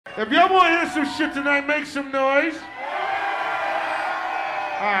If y'all want to hear some shit tonight, make some noise.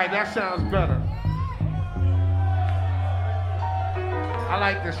 All right, that sounds better. I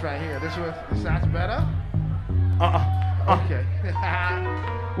like this right here. This sounds better? Okay.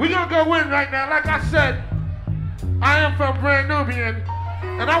 We're going to go in right now. Like I said, I am from Grand Nubian,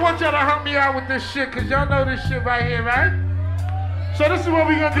 and I want y'all to help me out with this shit, because y'all know this shit right here, right? So this is what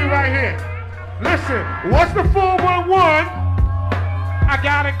we're going to do right here. Listen, what's the 411? I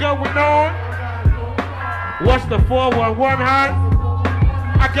got it going on. What's the 411, huh?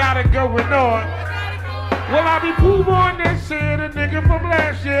 I got it going on. Well, I be Puba on this shit, a nigga from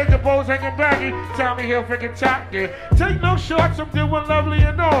last year, the bows hanging baggy, Tommy Hill freaking top gear. Take no shorts, I'm doing lovely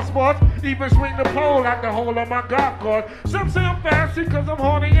in all sports, even swing the pole out the hole on my golf course. Some say I'm fancy cause I'm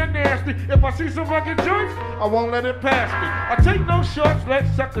horny and nasty. If I see some fucking joints, I won't let it pass me. I take no shorts, let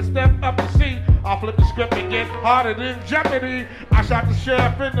suckers step up to see. I'll flip the script and get harder than Jeopardy. I shot the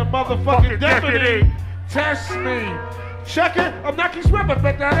sheriff and the motherfucking deputy. Test me. Check it, I'm knocking sweat,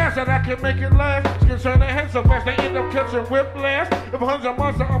 bet that ass and I can make it last. Skins turn their heads so fast they end up catching whiplash. If Hun's a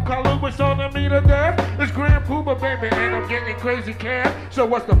monster, I'm Kaluba, showing me to death. It's Grand Puba, baby, and I'm getting crazy cash. So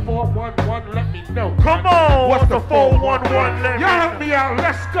what's the 411? Let me know. Come on, what's the 411? Y'all help me out,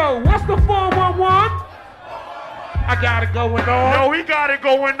 let's go. What's the 411? I got it going on. No, we got it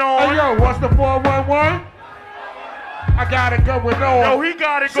going on. Hey, yo, what's the 411? I got it going on. No, he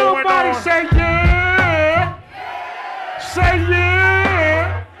got it going Somebody on. say yeah. Say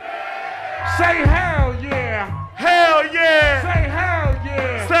yeah. Say hell yeah. Hell yeah. Say hell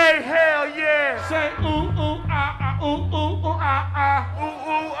yeah. Say hell yeah. Say ooh ooh ah ah ooh ooh ooh ah ah. Ooh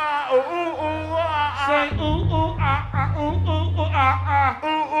ooh ah ooh ooh ooh ah ah. Say ooh ooh ah ah ooh ooh ooh ah ah.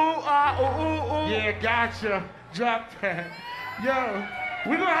 Ooh ooh ah ooh ooh ooh. Yeah, gotcha. Drop that. Yo,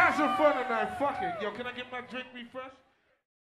 we're gonna have some fun tonight. Fuck it. Yo, can I get my drink refreshed?